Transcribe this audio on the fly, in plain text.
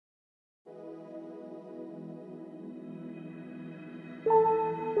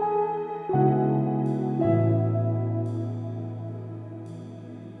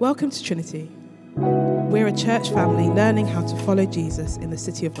Welcome to Trinity. We're a church family learning how to follow Jesus in the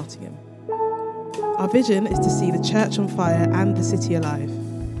city of Nottingham. Our vision is to see the church on fire and the city alive.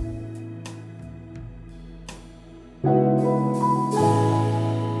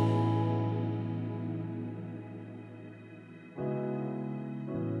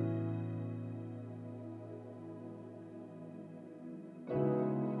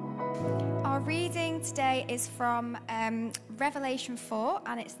 Our reading today is from Revelation 4,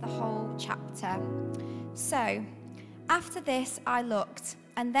 and it's the whole chapter. So, after this I looked,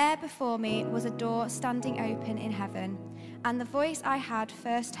 and there before me was a door standing open in heaven. And the voice I had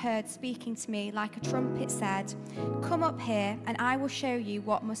first heard speaking to me like a trumpet said, "Come up here, and I will show you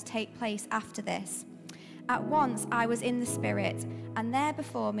what must take place after this." At once I was in the Spirit, and there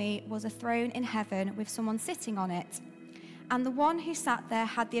before me was a throne in heaven with someone sitting on it. And the one who sat there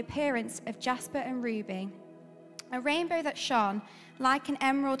had the appearance of jasper and ruby. A rainbow that shone like an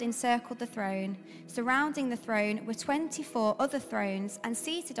emerald encircled the throne. Surrounding the throne were 24 other thrones, and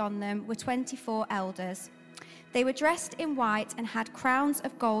seated on them were 24 elders. They were dressed in white and had crowns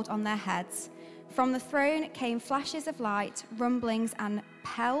of gold on their heads. From the throne came flashes of light, rumblings, and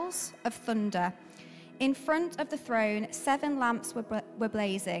peals of thunder. In front of the throne, 7 lamps were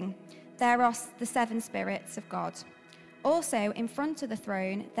blazing. There are the 7 spirits of God. Also, in front of the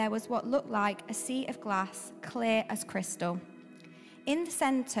throne, there was what looked like a sea of glass, clear as crystal. In the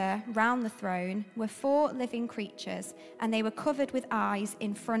center, round the throne, were 4 living creatures, and they were covered with eyes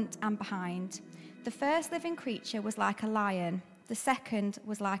in front and behind. The first living creature was like a lion. The second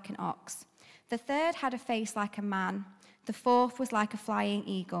was like an ox. The third had a face like a man. The fourth was like a flying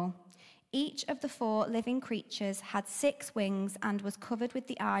eagle. Each of the 4 living creatures had 6 wings and was covered with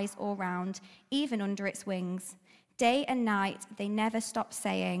the eyes all round, even under its wings. Day and night they never stopped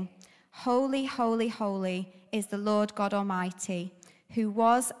saying, "Holy, holy, holy is the Lord God Almighty, who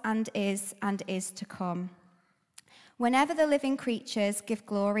was and is to come." Whenever the living creatures give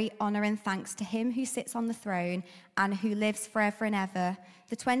glory, honor, and thanks to him who sits on the throne and who lives forever and ever,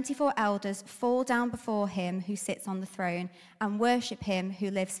 the 24 elders fall down before him who sits on the throne and worship him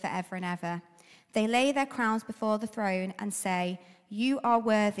who lives forever and ever. They lay their crowns before the throne and say, "You are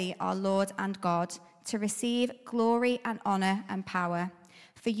worthy, our Lord and God, to receive glory and honor and power.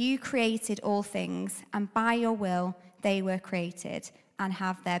 For you created all things, and by your will they were created and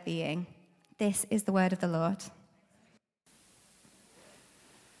have their being." This is the word of the Lord.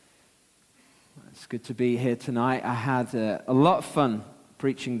 It's good to be here tonight. I had a lot of fun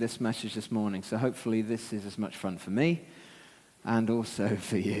preaching this message this morning, so hopefully this is as much fun for me and also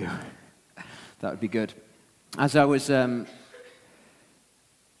for you. That would be good. As I was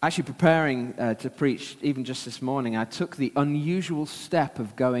actually preparing to preach, even just this morning, I took the unusual step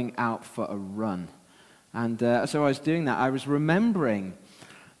of going out for a run. And so I was doing that. I was remembering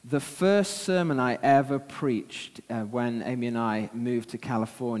the first sermon I ever preached when Amy and I moved to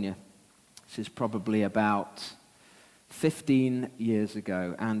California. This is probably about 15 years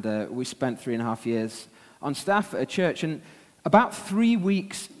ago. And we spent 3.5 years on staff at a church. And about 3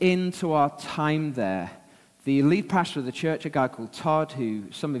 weeks into our time there, the lead pastor of the church, a guy called Todd,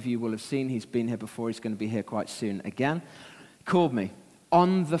 who some of you will have seen, he's been here before, he's going to be here quite soon again, called me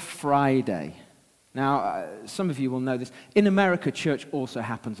on the Friday. Now, some of you will know this. In America, church also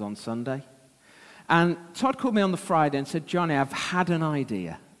happens on Sunday. And Todd called me on the Friday and said, "Jonny, I've had an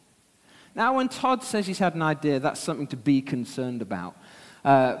idea." Now, when Todd says he's had an idea, that's something to be concerned about,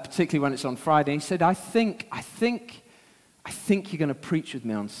 particularly when it's on Friday. He said, I think you're going to preach with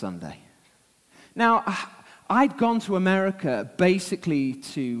me on Sunday. Now, I'd gone to America basically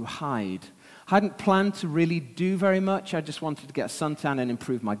to hide. I hadn't planned to really do very much. I just wanted to get a suntan and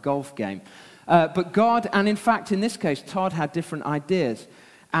improve my golf game. But God, and in fact, in this case, Todd had different ideas.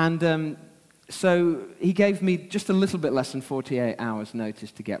 And so he gave me just a little bit less than 48 hours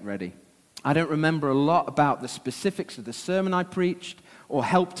notice to get ready. I don't remember a lot about the specifics of the sermon I preached or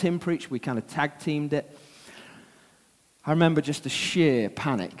helped him preach. We kind of tag-teamed it. I remember just the sheer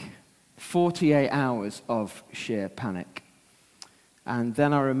panic. 48 hours of sheer panic. And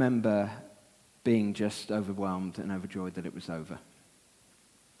then I remember being just overwhelmed and overjoyed that it was over.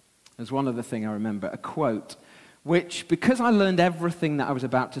 There's one other thing I remember, a quote, which, because I learned everything that I was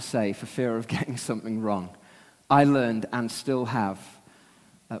about to say for fear of getting something wrong, I learned and still have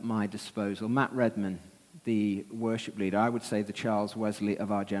at my disposal. Matt Redman, the worship leader, I would say the Charles Wesley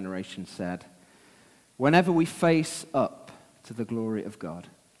of our generation, said, "Whenever we face up to the glory of God,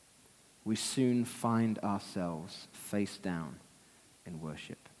 we soon find ourselves face down in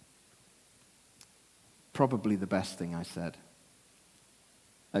worship." Probably the best thing I said.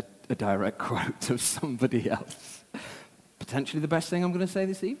 A direct quote of somebody else. potentially the best thing I'm going to say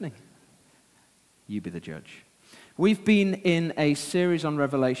this evening. You be the judge. We've been in a series on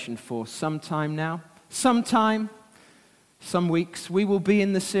Revelation for some time now. Some weeks. We will be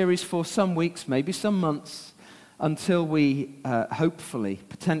in the series for some weeks, maybe some months, until we hopefully,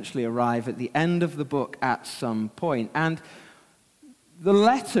 potentially arrive at the end of the book at some point. And the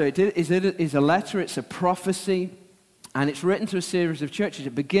letter is a letter, it's a prophecy, and it's written to a series of churches.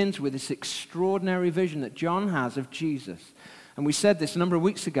 It begins with this extraordinary vision that John has of Jesus. And we said this a number of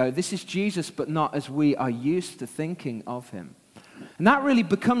weeks ago, this is Jesus, but not as we are used to thinking of him. And that really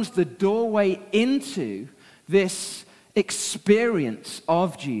becomes the doorway into this experience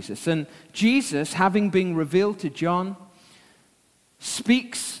of Jesus. And Jesus, having been revealed to John,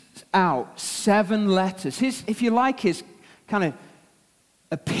 speaks out 7 letters. If you like, his kind of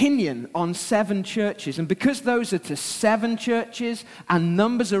opinion on 7 churches. And because those are to 7 churches, and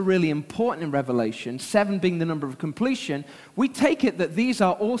numbers are really important in Revelation, 7 being the number of completion, we take it that these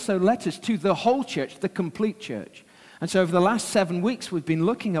are also letters to the whole church, the complete church. And so over the last 7 weeks, we've been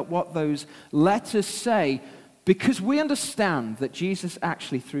looking at what those letters say, because we understand that Jesus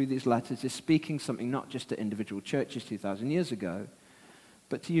actually, through these letters, is speaking something not just to individual churches 2,000 years ago,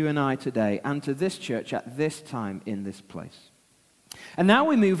 but to you and I today, and to this church at this time in this place. And now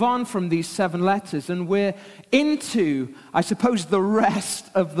we move on from these 7 letters, and we're into, I suppose, the rest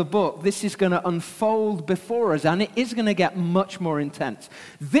of the book. This is going to unfold before us, and it is going to get much more intense.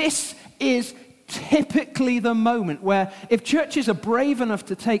 This is typically the moment where, if churches are brave enough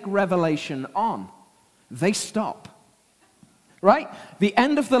to take Revelation on, they stop. Right? The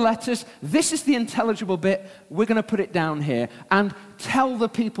end of the letters, this is the intelligible bit, we're going to put it down here, and tell the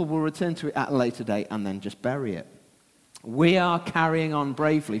people we'll return to it at a later date, and then just bury it. We are carrying on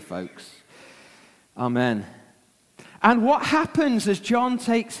bravely, folks. Amen. And what happens as John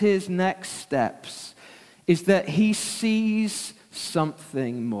takes his next steps is that he sees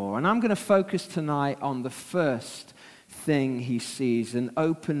something more. And I'm going to focus tonight on the first thing he sees, an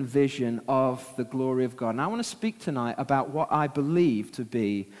open vision of the glory of God. And I want to speak tonight about what I believe to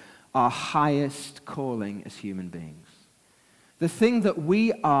be our highest calling as human beings. The thing that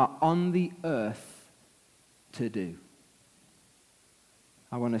we are on the earth to do.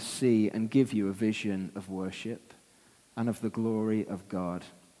 I want to see and give you a vision of worship and of the glory of God.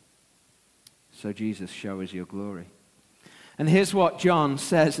 So Jesus, show us your glory. And here's what John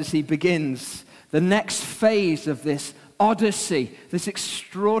says as he begins the next phase of this odyssey, this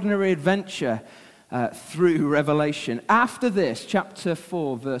extraordinary adventure through Revelation. After this, chapter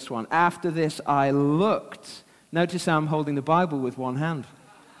 4, verse 1, after this I looked. Notice I'm holding the Bible with one hand.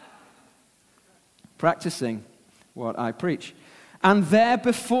 Practicing what I preach. And there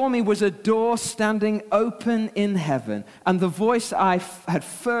before me was a door standing open in heaven. And the voice I had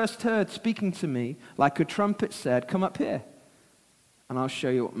first heard speaking to me, like a trumpet, said, "Come up here, and I'll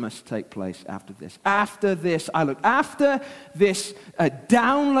show you what must take place after this." After this, I looked. After this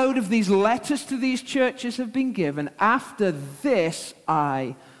download of these letters to these churches have been given, after this,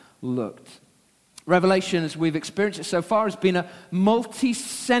 I looked. Revelation, as we've experienced it so far, has been a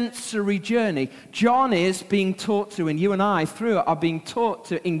multi-sensory journey. John is being taught to, and you and I, through it, are being taught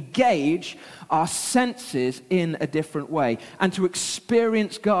to engage our senses in a different way and to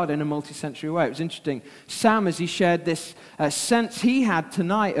experience God in a multi-sensory way. It was interesting. Sam, as he shared this sense he had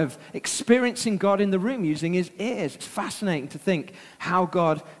tonight of experiencing God in the room using his ears. It's fascinating to think how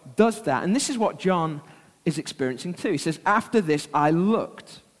God does that. And this is what John is experiencing too. He says, after this, I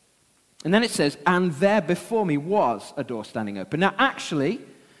looked. And then it says, and there before me was a door standing open. Now, actually,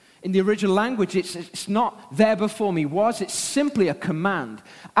 in the original language, it's not there before me was, it's simply a command.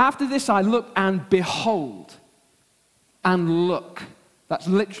 After this, I looked, and behold, and look. That's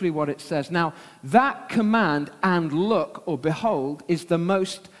literally what it says. Now, that command, and look, or behold, is the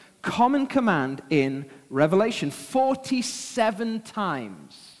most common command in Revelation. 47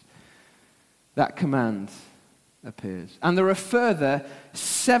 times that command appears. And there are further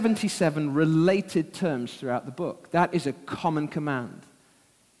 77 related terms throughout the book. That is a common command.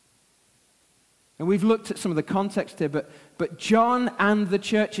 And we've looked at some of the context here, but John and the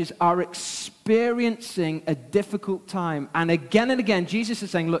churches are experiencing a difficult time. And again, Jesus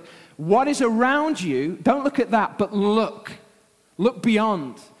is saying, look, what is around you, don't look at that, but look. Look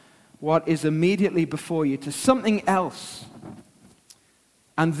beyond what is immediately before you to something else.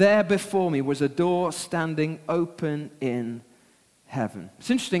 And there before me was a door standing open in heaven. It's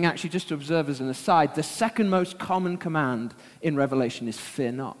interesting, actually, just to observe as an aside, the second most common command in Revelation is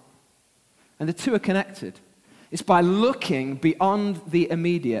fear not. And the two are connected. It's by looking beyond the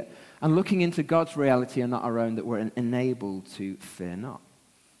immediate and looking into God's reality and not our own that we're enabled to fear not.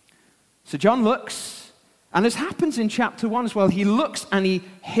 So John looks, And as happens in chapter 1 as well, he looks and he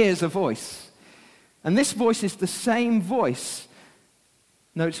hears a voice. And this voice is the same voice.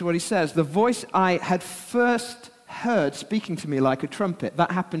 Notice what he says. The voice I had first heard speaking to me like a trumpet.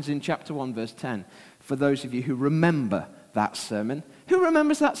 That happens in chapter 1, verse 10. For those of you who remember that sermon. Who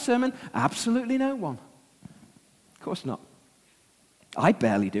remembers that sermon? Absolutely no one. Of course not. I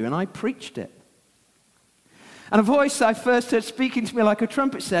barely do, and I preached it. And a voice I first heard speaking to me like a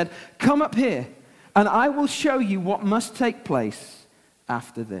trumpet said, "Come up here, and I will show you what must take place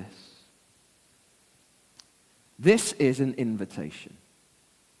after this." This is an invitation.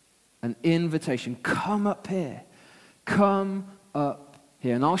 An invitation. Come up here. Come up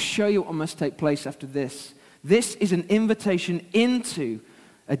here, and I'll show you what must take place after this. This is an invitation into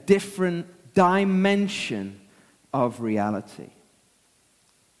a different dimension of reality.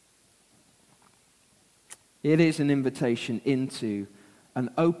 It is an invitation into an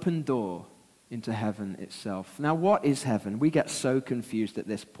open door into heaven itself. Now, what is heaven? We get so confused at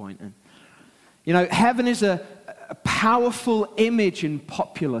this point. And, you know, heaven is a powerful image in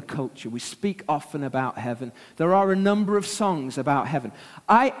popular culture. We speak often about heaven. There are a number of songs about heaven.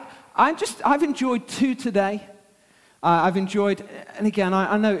 I've enjoyed two today. I've enjoyed, and again,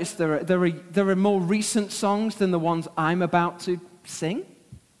 I noticed there are more recent songs than the ones I'm about to sing,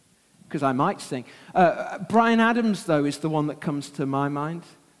 because I might sing. Bryan Adams, though, is the one that comes to my mind.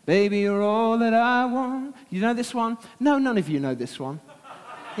 Baby, you're all that I want. You know this one? No, none of you know this one.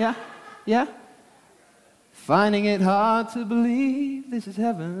 Yeah? Yeah? Finding it hard to believe this is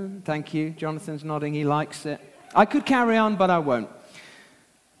heaven. Thank you. Jonathan's nodding. He likes it. I could carry on, but I won't.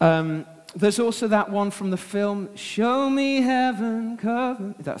 There's also that one from the film, Show Me Heaven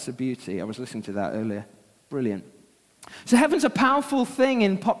Covered. That's a beauty. I was listening to that earlier. Brilliant. So heaven's a powerful thing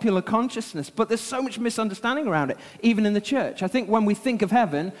in popular consciousness, but there's so much misunderstanding around it, even in the church. I think when we think of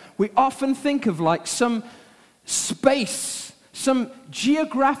heaven, we often think of like some space, some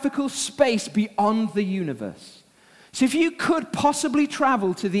geographical space beyond the universe. So if you could possibly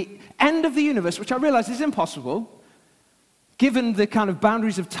travel to the end of the universe, which I realize is impossible, given the kind of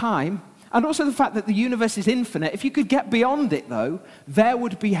boundaries of time, and also the fact that the universe is infinite, if you could get beyond it, though, there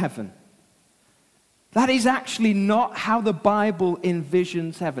would be heaven. That is actually not how the Bible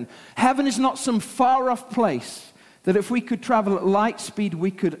envisions heaven. Heaven is not some far-off place that if we could travel at light speed,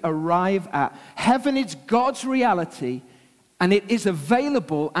 we could arrive at. Heaven is God's reality, and it is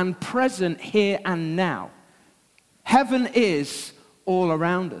available and present here and now. Heaven is all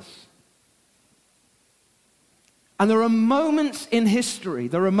around us. And there are moments in history,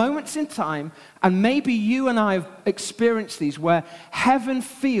 there are moments in time, and maybe you and I have experienced these, where heaven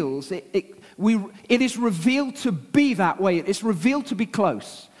feels, it is revealed to be that way. It is revealed to be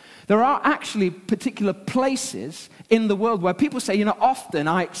close. There are actually particular places in the world where people say, often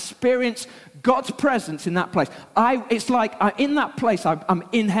I experience God's presence in that place. It's like in that place, I'm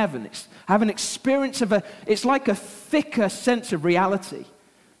in heaven. I have an experience it's like a thicker sense of reality.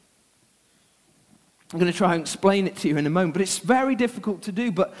 I'm going to try and explain it to you in a moment, but it's very difficult to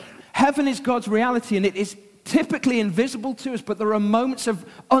do. But heaven is God's reality, and it is typically invisible to us, but there are moments of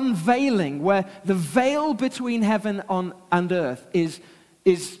unveiling where the veil between heaven and earth is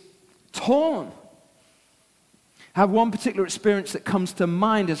torn. I have one particular experience that comes to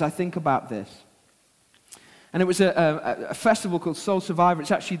mind as I think about this. And it was a festival called Soul Survivor.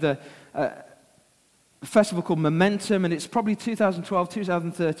 It's actually a festival called Momentum, and it's probably 2012,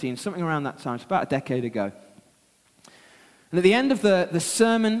 2013, something around that time. It's about a decade ago. And at the end of the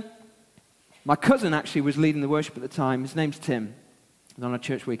sermon, my cousin actually was leading the worship at the time. His name's Tim. He was on a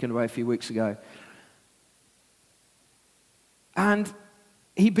church weekend away a few weeks ago. And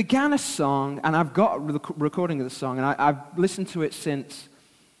he began a song, and I've got a recording of the song, and I've listened to it since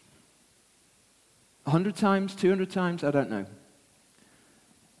 100 times, 200 times, I don't know.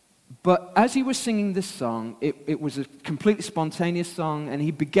 But as he was singing this song, it was a completely spontaneous song, and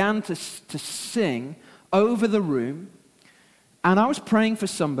he began to sing over the room, and I was praying for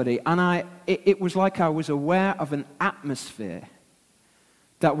somebody, and it was like I was aware of an atmosphere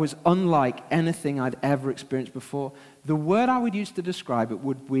that was unlike anything I'd ever experienced before. The word I would use to describe it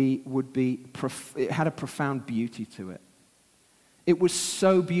would be it had a profound beauty to it. It was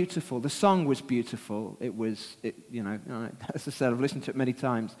so beautiful. The song was beautiful. As I said, I've listened to it many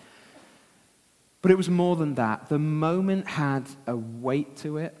times. But it was more than that. The moment had a weight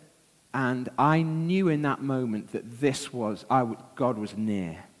to it, and I knew in that moment that God was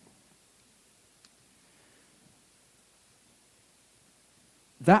near.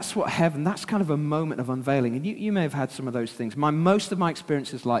 That's what heaven, that's kind of a moment of unveiling. And you may have had some of those things. Most of my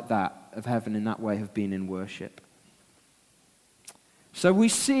experiences like that, of heaven in that way, have been in worship. So we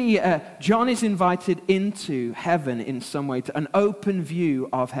see John is invited into heaven in some way, to an open view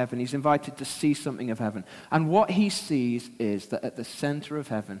of heaven. He's invited to see something of heaven. And what he sees is that at the center of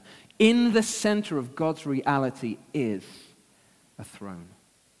heaven, in the center of God's reality, is a throne.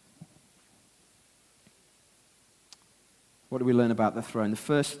 What do we learn about the throne? The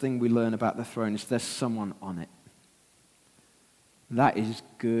first thing we learn about the throne is there's someone on it. That is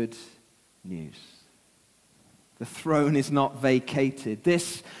good news. The throne is not vacated.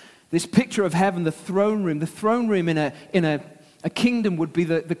 This picture of heaven, the throne room in a kingdom would be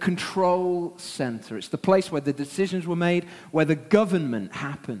the control center. It's the place where the decisions were made, where the government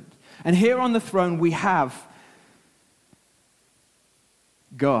happened. And here on the throne we have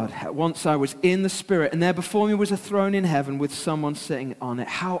God. Once I was in the Spirit, and there before me was a throne in heaven with someone sitting on it.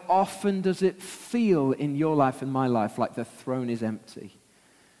 How often does it feel in your life and my life like the throne is empty?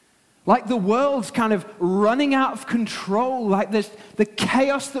 Like the world's kind of running out of control, like the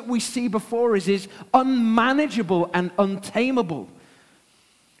chaos that we see before us is unmanageable and untamable.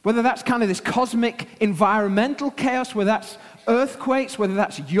 Whether that's kind of this cosmic environmental chaos, whether that's earthquakes, whether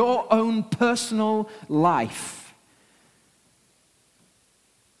that's your own personal life.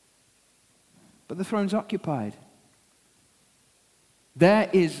 But the throne's occupied. There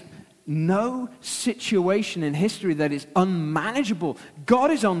is no situation in history that is unmanageable.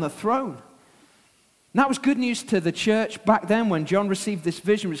 God is on the throne. And that was good news to the church back then when John received this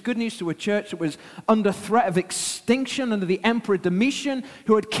vision. It was good news to a church that was under threat of extinction under the Emperor Domitian,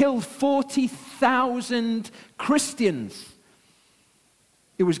 who had killed 40,000 Christians.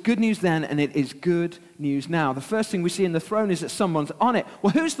 It was good news then, and it is good news now. The first thing we see in the throne is that someone's on it.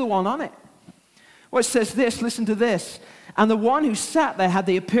 Well, who's the one on it? Well, it says this, listen to this. And the one who sat there had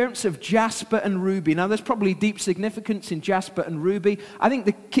the appearance of jasper and ruby. Now, there's probably deep significance in jasper and ruby. I think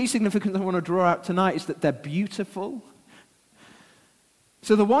the key significance I want to draw out tonight is that they're beautiful.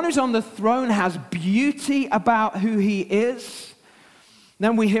 So the one who's on the throne has beauty about who he is.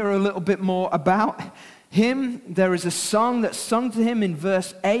 Then we hear a little bit more about him. There is a song that's sung to him in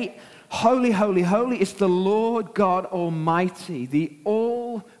verse 8. Holy, holy, holy is the Lord God Almighty, the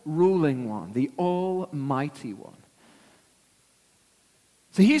all-ruling one, the almighty one.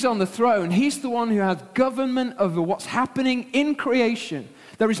 So he's on the throne. He's the one who has government over what's happening in creation.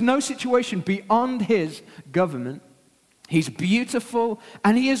 There is no situation beyond his government. He's beautiful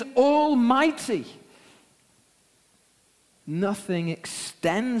and he is almighty. Nothing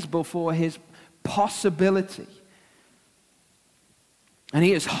extends before his possibility. And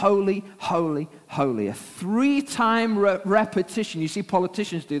he is holy, holy, holy. A 3-time repetition. You see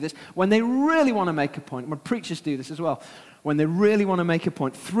politicians do this when they really want to make a point. When preachers do this as well. When they really want to make a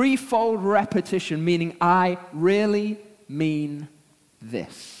point. 3-fold repetition, meaning I really mean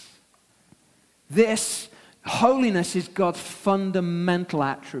this. This holiness is God's fundamental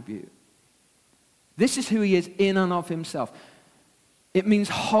attribute. This is who he is in and of himself. It means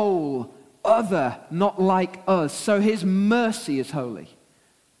whole, other, not like us. So his mercy is holy.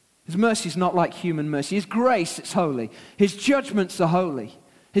 His mercy is not like human mercy. His grace is holy. His judgments are holy.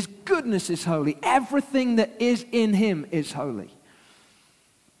 His goodness is holy. Everything that is in him is holy.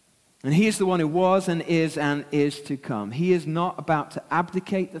 And he is the one who was and is to come. He is not about to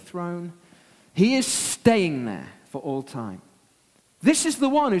abdicate the throne. He is staying there for all time. This is the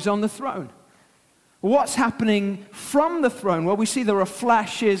one who's on the throne. What's happening from the throne? Well, we see there are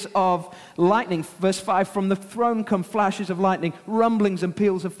flashes of lightning. Verse 5, from the throne come flashes of lightning, rumblings and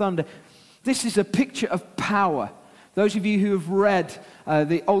peals of thunder. This is a picture of power. Those of you who have read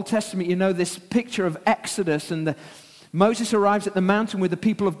the Old Testament, you know this picture of Exodus, and Moses arrives at the mountain with the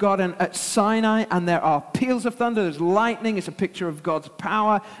people of God and at Sinai, and there are peals of thunder, there's lightning, it's a picture of God's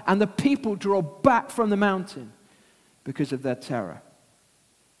power, and the people draw back from the mountain because of their terror.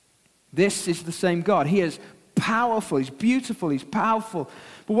 This is the same God. He is powerful, he's beautiful, he's powerful.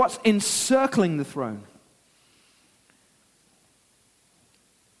 But what's encircling the throne?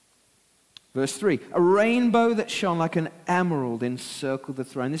 Verse 3, a rainbow that shone like an emerald encircled the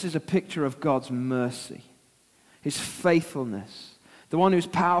throne. This is a picture of God's mercy, his faithfulness. The one who's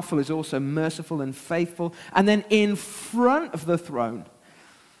powerful is also merciful and faithful. And then in front of the throne,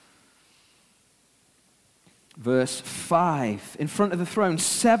 verse 5, in front of the throne,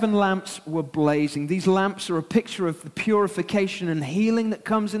 7 lamps were blazing. These lamps are a picture of the purification and healing that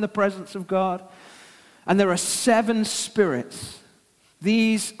comes in the presence of God. And there are 7 spirits.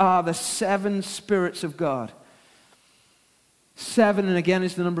 These are the 7 spirits of God. 7, and again,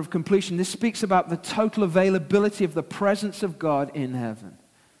 is the number of completion. This speaks about the total availability of the presence of God in heaven.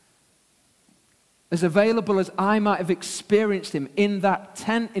 As available as I might have experienced him in that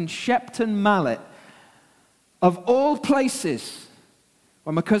tent in Shepton Mallet, of all places,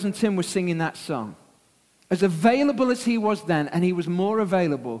 When my cousin Tim was singing that song, as available as he was then, and he was more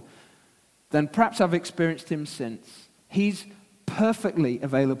available than perhaps I've experienced him since, he's perfectly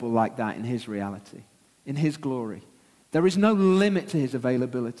available like that in his reality, in his glory. There is no limit to his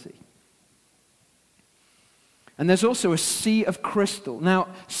availability. And there's also a sea of crystal. Now,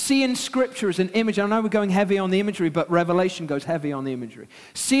 sea in Scripture is an image. I know we're going heavy on the imagery, but Revelation goes heavy on the imagery.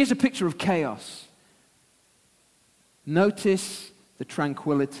 Sea is a picture of chaos. Notice the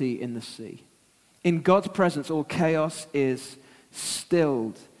tranquility in the sea. In God's presence, all chaos is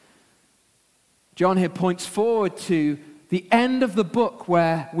stilled. John here points forward to the end of the book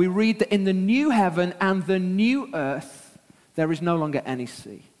where we read that in the new heaven and the new earth, there is no longer any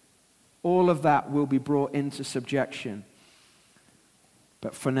sea. All of that will be brought into subjection.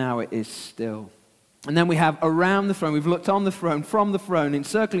 But for now, it is still. And then we have around the throne. We've looked on the throne, from the throne,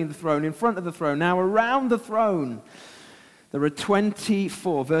 encircling the throne, in front of the throne. Now around the throne, there are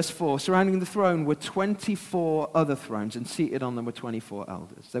 24, verse 4. Surrounding the throne were 24 other thrones, and seated on them were 24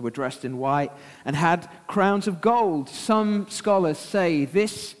 elders. They were dressed in white and had crowns of gold. Some scholars say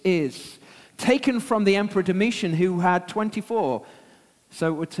this is taken from the Emperor Domitian, who had 24. So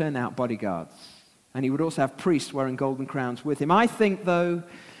it would turn out bodyguards. And he would also have priests wearing golden crowns with him. I think, though,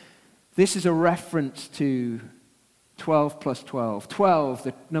 this is a reference to 12 plus 12. 12,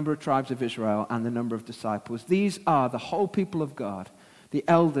 the number of tribes of Israel, and the number of disciples. These are the whole people of God, the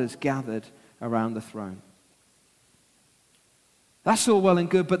elders gathered around the throne. That's all well and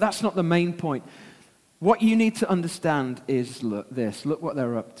good, but that's not the main point. What you need to understand is, look what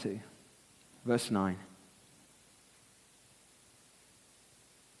they're up to. Verse 9.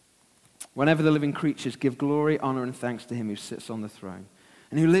 Whenever the living creatures give glory, honor, and thanks to him who sits on the throne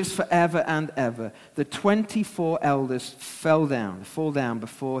and who lives forever and ever, the 24 elders fall down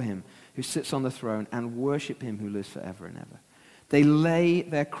before him who sits on the throne and worship him who lives forever and ever. They lay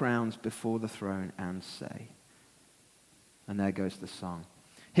their crowns before the throne and say, and there goes the song.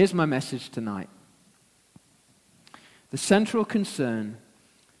 Here's my message tonight. The central concern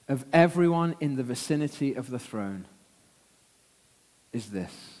of everyone in the vicinity of the throne is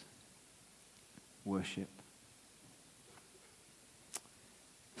this: worship.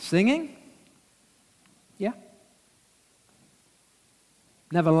 Singing? Yeah.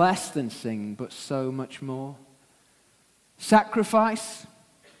 Never less than singing, but so much more. Sacrifice?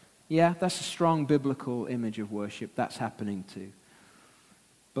 Yeah, that's a strong biblical image of worship. That's happening too.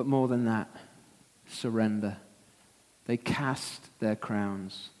 But more than that, surrender. They cast their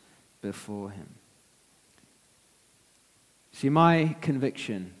crowns before him. See, my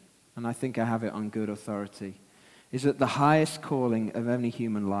conviction, and I think I have it on good authority, is that the highest calling of any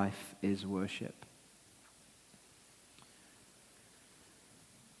human life is worship.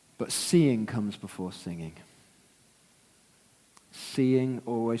 But seeing comes before singing. Seeing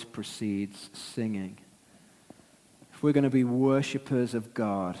always precedes singing. If we're going to be worshipers of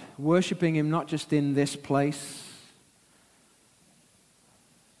God, worshiping him not just in this place,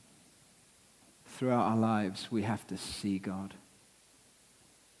 throughout our lives, we have to see God.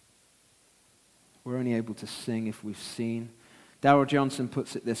 We're only able to sing if we've seen. Darrell Johnson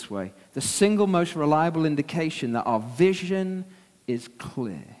puts it this way: the single most reliable indication that our vision is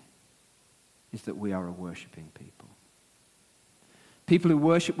clear is that we are a worshiping people. People who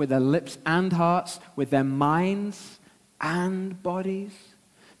worship with their lips and hearts, with their minds and bodies.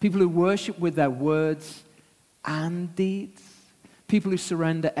 People who worship with their words and deeds. People who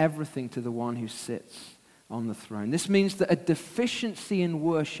surrender everything to the one who sits on the throne. This means that a deficiency in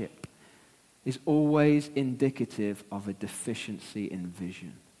worship is always indicative of a deficiency in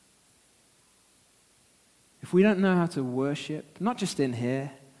vision. If we don't know how to worship, not just in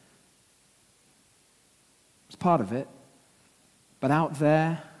here, it's part of it, but out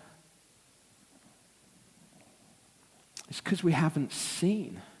there, it's because we haven't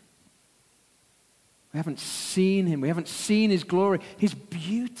seen. We haven't seen him. We haven't seen his glory, his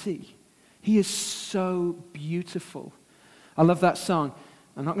beauty. He is so beautiful. I love that song.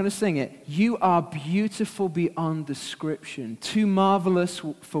 I'm not going to sing it. You are beautiful beyond description, too marvelous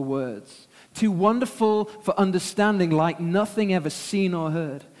for words, too wonderful for understanding, like nothing ever seen or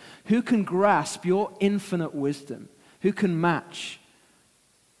heard. Who can grasp your infinite wisdom? Who can match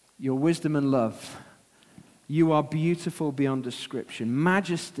your wisdom and love? You are beautiful beyond description,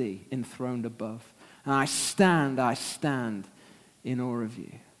 majesty enthroned above. And I stand in awe of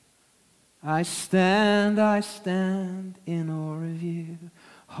you. I stand in awe of you,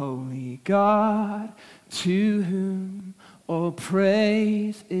 holy God, to whom all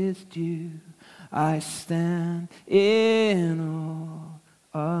praise is due. I stand in awe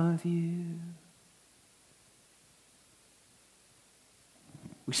of you.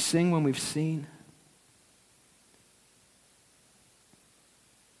 We sing when we've seen.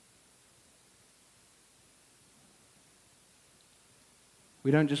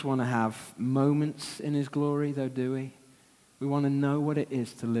 We don't just want to have moments in his glory, though, do we? We want to know what it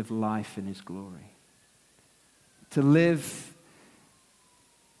is to live life in his glory. To live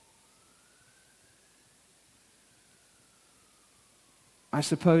I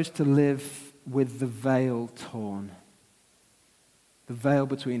suppose to live with the veil torn. The veil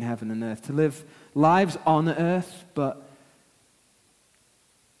between heaven and earth. To live lives on earth, but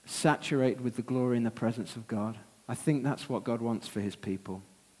saturated with the glory and the presence of God. I think that's what God wants for his people.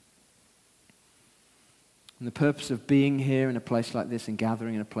 And the purpose of being here in a place like this and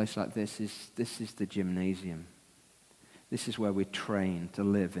gathering in a place like this is the gymnasium. This is where we're trained to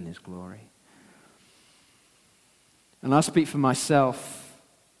live in his glory. And I'll speak for myself.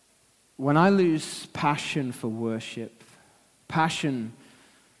 When I lose passion for worship, passion,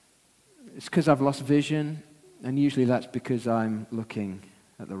 it's because I've lost vision, and usually that's because I'm looking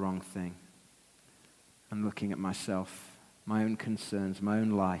at the wrong thing. I'm looking at myself, my own concerns, my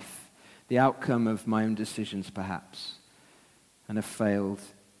own life, the outcome of my own decisions perhaps, and have failed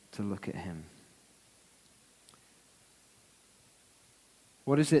to look at him.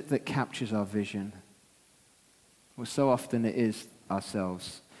 What is it that captures our vision? Well, so often it is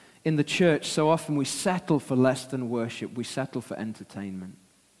ourselves. In the church, so often we settle for less than worship. We settle for entertainment.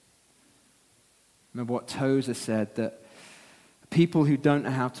 Remember what Tozer said, that people who don't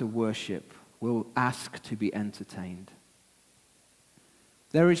know how to worship will ask to be entertained.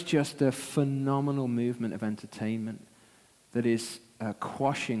 There is just a phenomenal movement of entertainment that is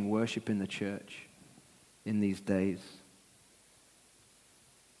quashing worship in the church in these days.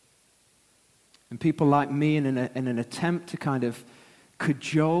 And people like me, in an attempt to kind of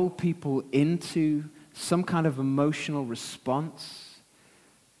cajole people into some kind of emotional response,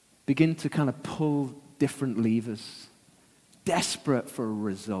 begin to kind of pull different levers, desperate for a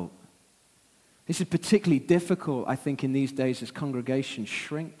result. This is particularly difficult, I think, in these days as congregations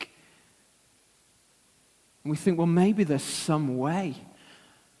shrink. And we think, well, maybe there's some way.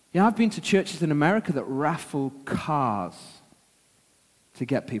 Yeah, I've been to churches in America that raffle cars to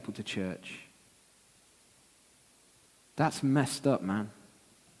get people to church. That's messed up, man.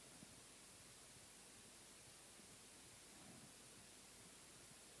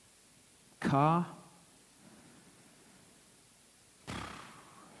 Car?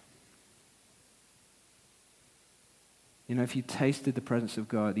 You know, if you tasted the presence of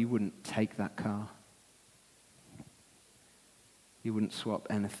God, you wouldn't take that car. You wouldn't swap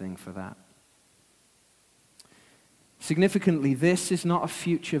anything for that. Significantly, this is not a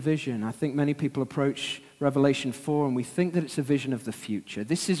future vision. I think many people approach Revelation 4 and we think that it's a vision of the future.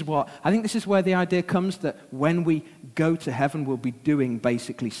 I think this is where the idea comes that when we go to heaven, we'll be doing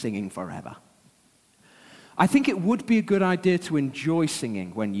basically singing forever. I think it would be a good idea to enjoy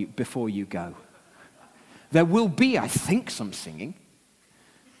singing before you go. There will be, I think, some singing.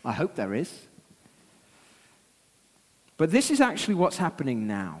 I hope there is. But this is actually what's happening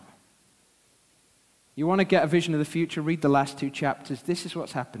now. You want to get a vision of the future, read the last 2 chapters. This is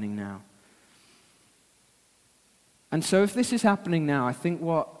what's happening now. And so if this is happening now, I think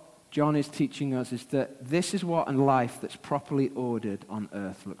what John is teaching us is that this is what a life that's properly ordered on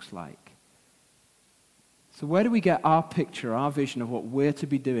earth looks like. So where do we get our picture, our vision of what we're to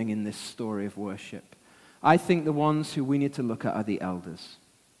be doing in this story of worship? I think the ones who we need to look at are the elders.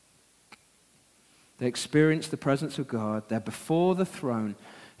 They experience the presence of God. They're before the throne.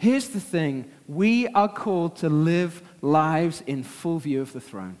 Here's the thing. We are called to live lives in full view of the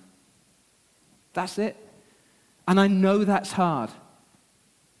throne. That's it. And I know that's hard.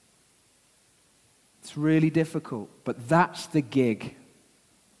 It's really difficult. But that's the gig.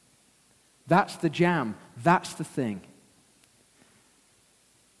 That's the jam. That's the thing.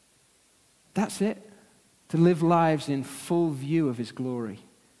 That's it. To live lives in full view of his glory.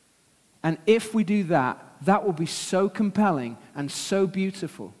 And if we do that, that will be so compelling and so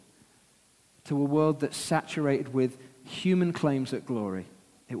beautiful to a world that's saturated with human claims at glory.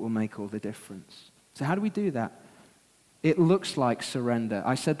 It will make all the difference. So how do we do that? It looks like surrender.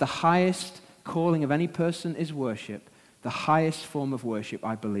 I said the highest calling of any person is worship. The highest form of worship,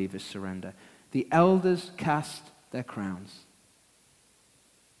 I believe, is surrender. The elders cast their crowns.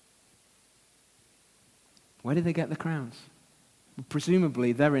 Where did they get the crowns?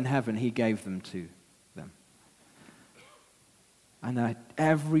 Presumably, they're in heaven. He gave them to them. And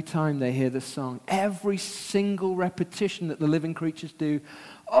every time they hear the song, every single repetition that the living creatures do,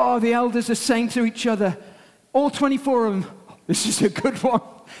 oh, the elders are saying to each other, all 24 of them, oh, this is a good one.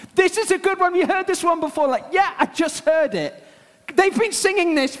 This is a good one. You heard this one before? Like, yeah, I just heard it. They've been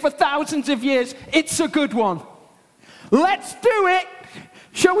singing this for thousands of years. It's a good one. Let's do it.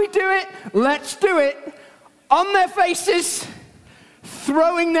 Shall we do it? Let's do it. On their faces,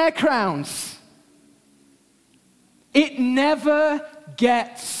 throwing their crowns. It never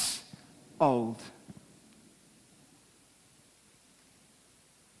gets old.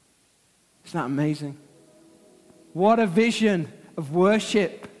 Isn't that amazing? What a vision of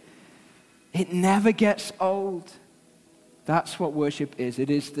worship. It never gets old. That's what worship is. It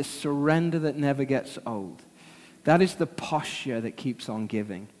is the surrender that never gets old. That is the posture that keeps on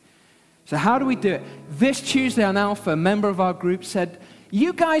giving. So how do we do it? This Tuesday on Alpha, a member of our group said,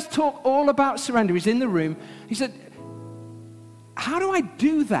 you guys talk all about surrender. He's in the room. He said, how do I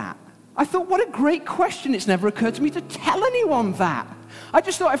do that? I thought, what a great question. It's never occurred to me to tell anyone that. I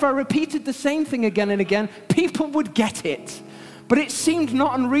just thought if I repeated the same thing again and again, people would get it. But it seemed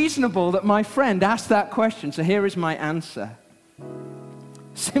not unreasonable that my friend asked that question. So here is my answer.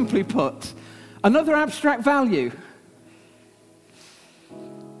 Simply put, another abstract value.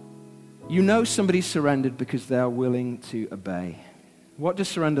 You know somebody's surrendered because they are willing to obey. What does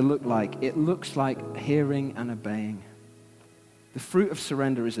surrender look like? It looks like hearing and obeying. The fruit of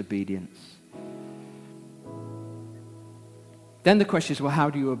surrender is obedience. Then the question is, well, how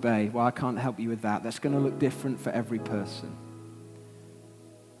do you obey? Well, I can't help you with that. That's going to look different for every person.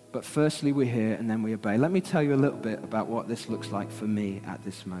 But firstly, we hear and then we obey. Let me tell you a little bit about what this looks like for me at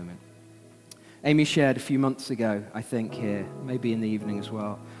this moment. Amy shared a few months ago, I think here, maybe in the evening as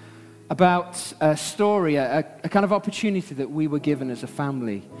well, about a story, a kind of opportunity that we were given as a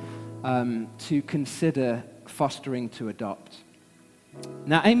family to consider fostering to adopt.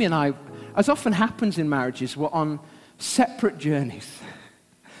 Now, Amy and I, as often happens in marriages, were on separate journeys,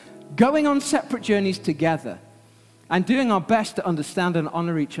 going on separate journeys together, and doing our best to understand and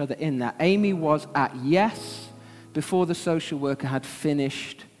honor each other in that. Amy was at yes before the social worker had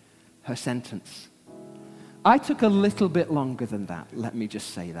finished her sentence. I took a little bit longer than that, let me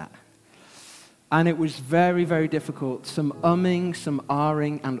just say that. And it was very, very difficult. Some umming, some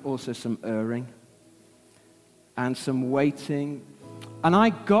ahhing, and also some erring. And some waiting. And I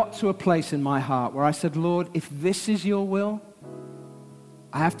got to a place in my heart where I said, Lord, if this is your will,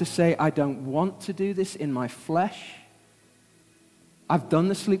 I have to say I don't want to do this in my flesh. I've done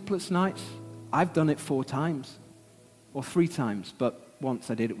the sleepless nights. I've done it 4 times or 3 times, but once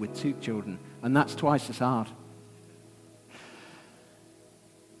I did it with 2 children, and that's twice as hard.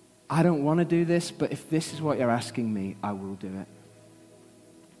 I don't want to do this, but if this is what you're asking me, I will do it.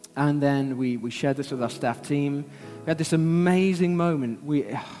 And then we shared this with our staff team. We had this amazing moment. We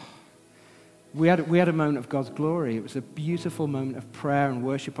had a moment of God's glory. It was a beautiful moment of prayer and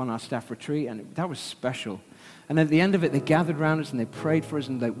worship on our staff retreat, and that was special. And at the end of it, they gathered around us and they prayed for us,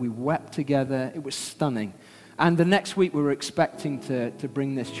 and we wept together. It was stunning. And the next week, we were expecting to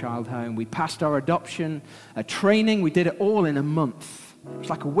bring this child home. We passed our adoption training. We did it all in a month. It was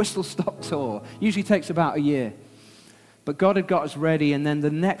like a whistle-stop tour. Usually takes about a year. But God had got us ready, and then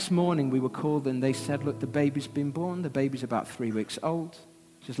the next morning we were called, and they said, look, the baby's been born. The baby's about 3 weeks old,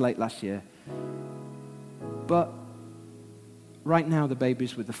 just late last year. But right now the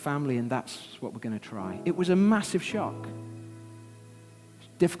baby's with the family, and that's what we're going to try. It was a massive shock.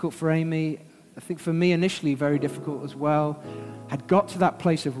 Difficult for Amy. I think for me initially very difficult as well. Had got to that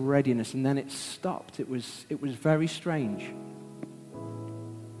place of readiness, and then it stopped. It was very strange.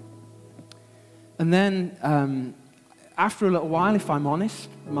 And then after a little while, if I'm honest,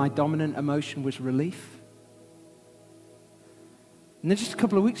 my dominant emotion was relief. And then just a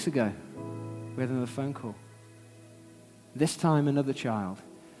couple of weeks ago, we had another phone call. This time, another child.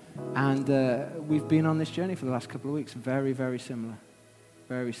 And we've been on this journey for the last couple of weeks. Very, very similar.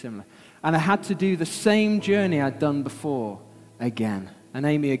 Very similar. And I had to do the same journey I'd done before again. And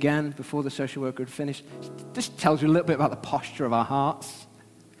Amy again, before the social worker had finished. This tells you a little bit about the posture of our hearts.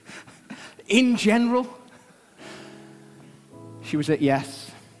 In general, she was at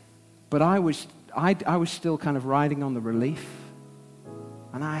yes. But I was still kind of riding on the relief.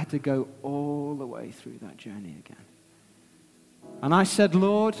 And I had to go all the way through that journey again. And I said,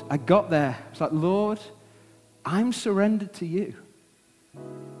 Lord, I got there. It's like, Lord, I'm surrendered to you.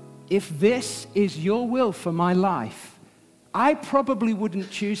 If this is your will for my life, I probably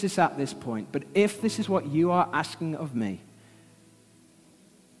wouldn't choose this at this point. But if this is what you are asking of me,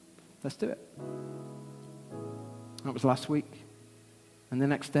 let's do it. That was last week. And the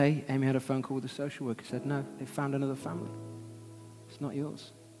next day, Amy had a phone call with the social worker. Said, no, they found another family. It's not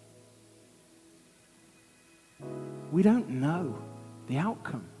yours. We don't know the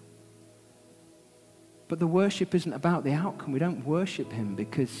outcome. But the worship isn't about the outcome. We don't worship him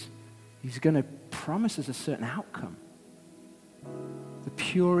because he's going to promise us a certain outcome. The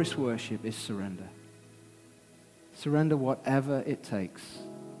purest worship is surrender. Surrender whatever it takes,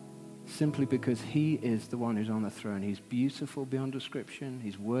 simply because he is the one who's on the throne. He's beautiful beyond description.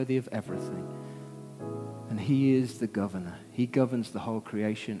 He's worthy of everything. And he is the governor. He governs the whole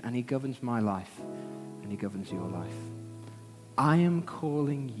creation, and he governs my life, and he governs your life. I am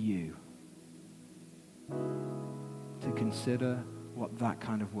calling you to consider what that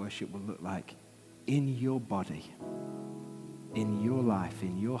kind of worship will look like in your body, in your life,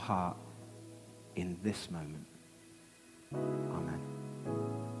 in your heart, in this moment. Amen.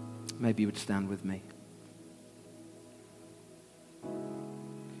 Maybe you would stand with me.